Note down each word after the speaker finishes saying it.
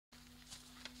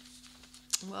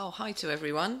Well, hi to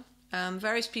everyone.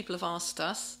 Various people have asked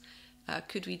us,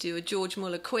 could we do a George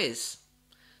Muller quiz?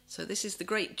 So this is the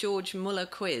great George Muller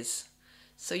quiz.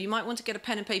 So you might want to get a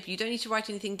pen and paper. You don't need to write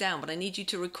anything down, but I need you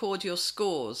to record your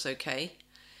scores, okay?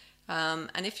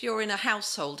 And if you're in a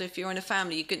household, if you're in a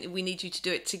family, we need you to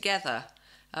do it together,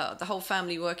 the whole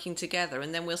family working together,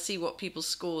 and then we'll see what people's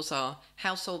scores are,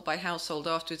 household by household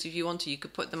afterwards. If you want to, you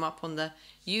could put them up on the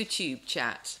YouTube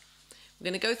chat. We're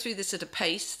going to go through this at a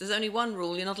pace. There's only one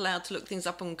rule, you're not allowed to look things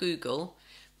up on Google,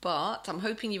 but I'm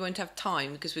hoping you won't have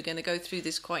time because we're going to go through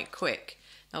this quite quick.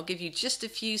 I'll give you just a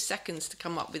few seconds to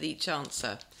come up with each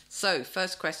answer. So,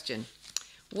 first question.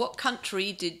 What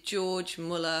country did George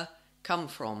Muller come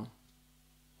from?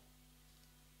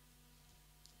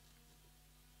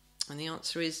 And the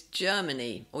answer is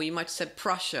Germany, or you might have said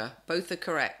Prussia. Both are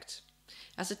correct.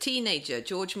 As a teenager,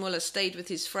 George Muller stayed with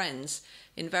his friends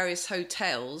in various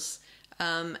hotels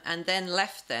and then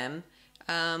left them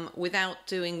without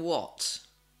doing what?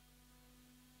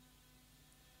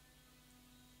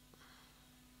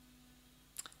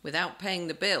 Without paying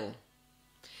the bill.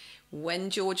 When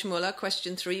George Muller,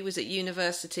 question 3, was at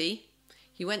university,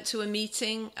 he went to a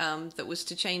meeting that was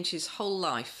to change his whole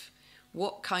life.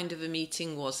 What kind of a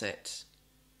meeting was it?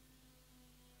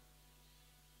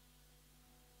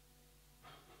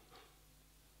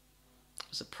 It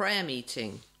was a prayer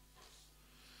meeting.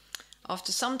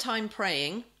 After some time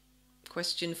praying,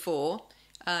 question 4,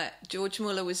 George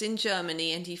Muller was in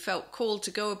Germany and he felt called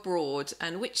to go abroad.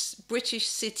 And which British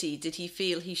city did he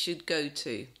feel he should go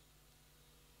to?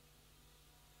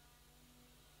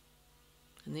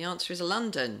 And the answer is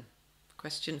London.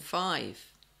 Question 5.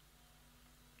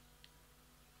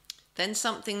 Then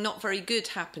something not very good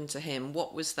happened to him.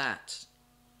 What was that?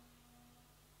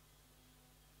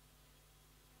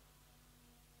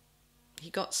 He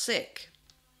got sick.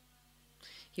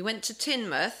 He went to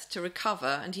Teignmouth to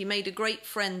recover and he made a great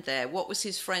friend there. What was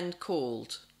his friend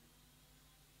called?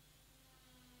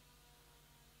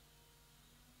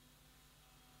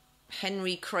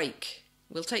 Henry Craik.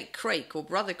 We'll take Craik or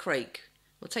Brother Craik.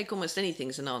 We'll take almost anything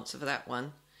as an answer for that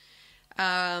one.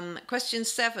 Question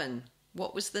 7.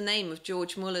 What was the name of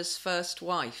George Muller's first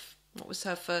wife? What was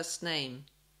her first name?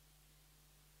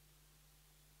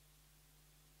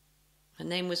 Her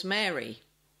name was Mary.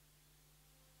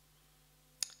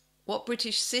 What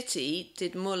British city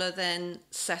did Muller then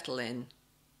settle in?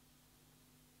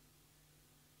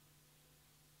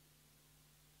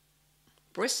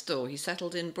 Bristol. He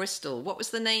settled in Bristol. What was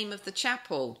the name of the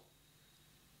chapel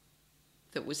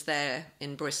that was there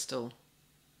in Bristol?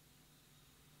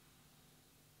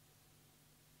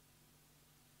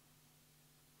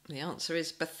 The answer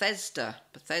is Bethesda.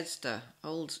 Bethesda,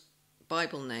 old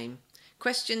Bible name.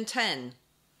 Question 10.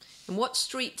 In what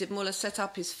street did Muller set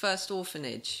up his first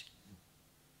orphanage?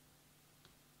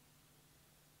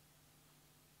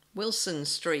 Wilson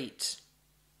Street.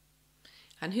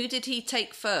 And who did he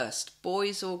take first,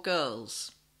 boys or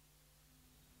girls?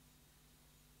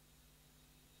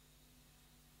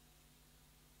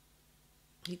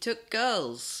 He took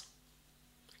girls.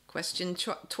 Question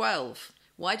 12.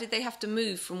 Why did they have to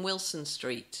move from Wilson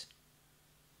Street?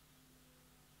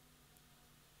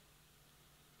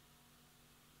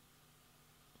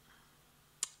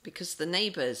 Because the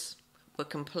neighbours were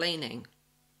complaining.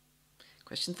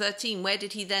 Question 13. Where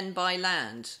did he then buy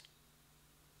land?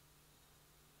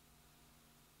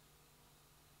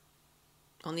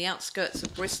 On the outskirts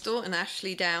of Bristol and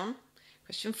Ashley Down.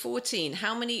 Question 14.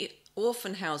 How many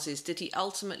orphan houses did he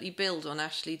ultimately build on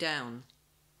Ashley Down?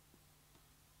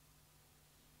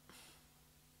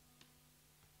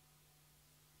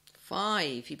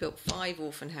 Five. He built 5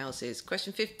 orphan houses.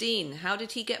 Question 15. How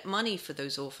did he get money for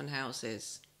those orphan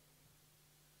houses?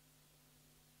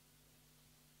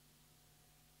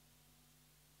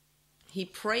 He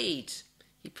prayed.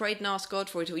 He prayed and asked God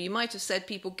for it. Or you might have said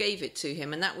people gave it to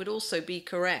him, and that would also be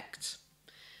correct.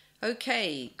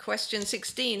 Okay, question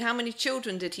 16. How many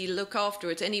children did he look after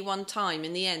at any one time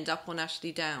in the end up on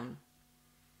Ashley Down?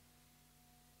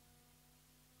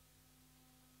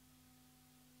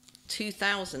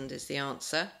 $2,000 is the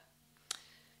answer.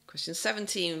 Question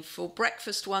 17. For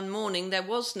breakfast one morning, there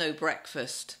was no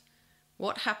breakfast.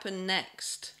 What happened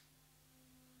next?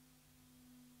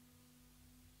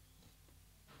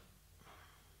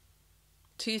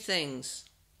 Two things.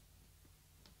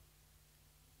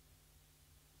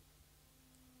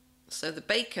 So the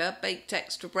baker baked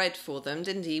extra bread for them,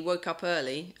 didn't he? He woke up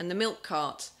early, and the milk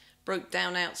cart broke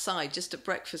down outside just at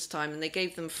breakfast time, and they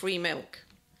gave them free milk.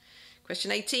 Question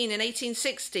 18. In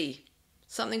 1860,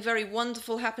 something very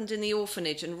wonderful happened in the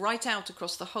orphanage and right out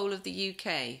across the whole of the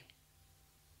UK.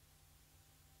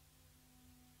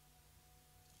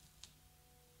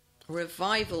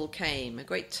 revival came, a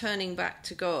great turning back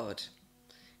to God.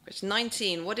 Question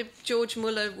 19. What did George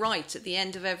Muller write at the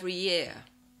end of every year?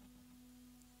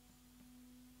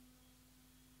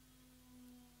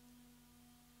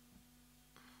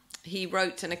 He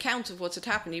wrote an account of what had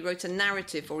happened. He wrote a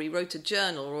narrative, or he wrote a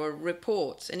journal or a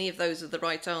report. Any of those are the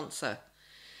right answer.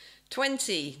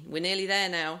 20. We're nearly there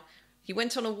now. He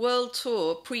went on a world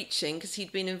tour preaching because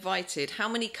he'd been invited. How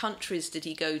many countries did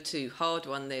he go to? Hard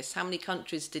one, this. How many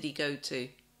countries did he go to?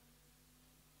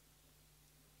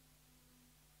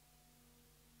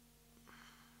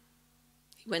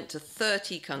 He went to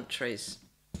 30 countries.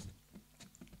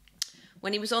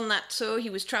 When he was on that tour,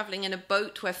 he was travelling in a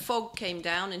boat where fog came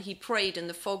down and he prayed and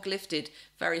the fog lifted.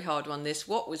 Very hard one, this.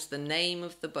 What was the name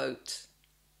of the boat?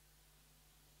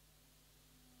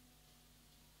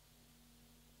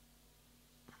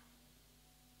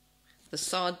 The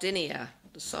Sardinia.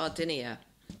 The Sardinia.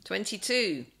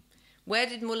 22. Where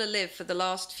did Muller live for the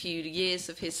last few years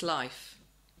of his life?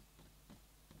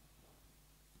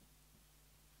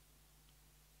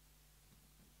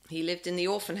 He lived in the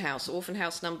orphan house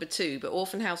number 2, but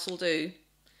orphan house will do.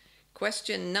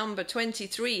 Question number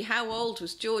 23. How old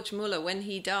was George Muller when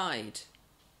he died?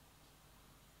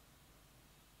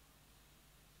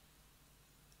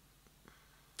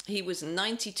 He was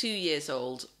 92 years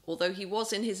old, although he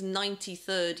was in his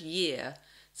 93rd year,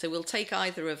 so we'll take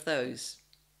either of those.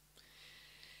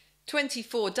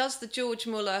 24. Does the George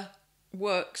Muller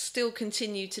work still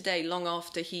continue today long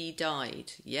after he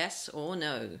died? Yes or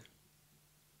no?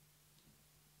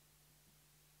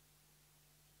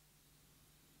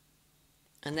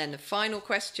 And then the final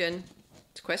question,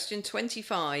 question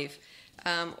 25.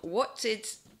 What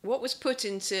was put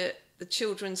into the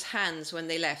children's hands when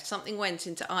they left? Something went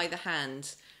into either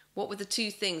hand. What were the two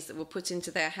things that were put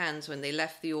into their hands when they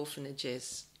left the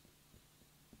orphanages?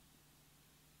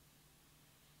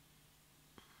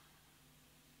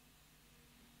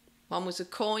 One was a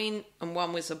coin and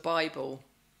one was a Bible.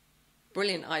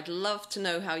 Brilliant. I'd love to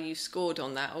know how you scored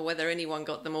on that, or whether anyone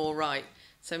got them all right.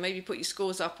 So maybe put your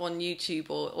scores up on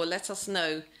YouTube, or let us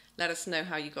know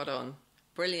how you got on.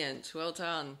 Brilliant. Well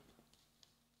done.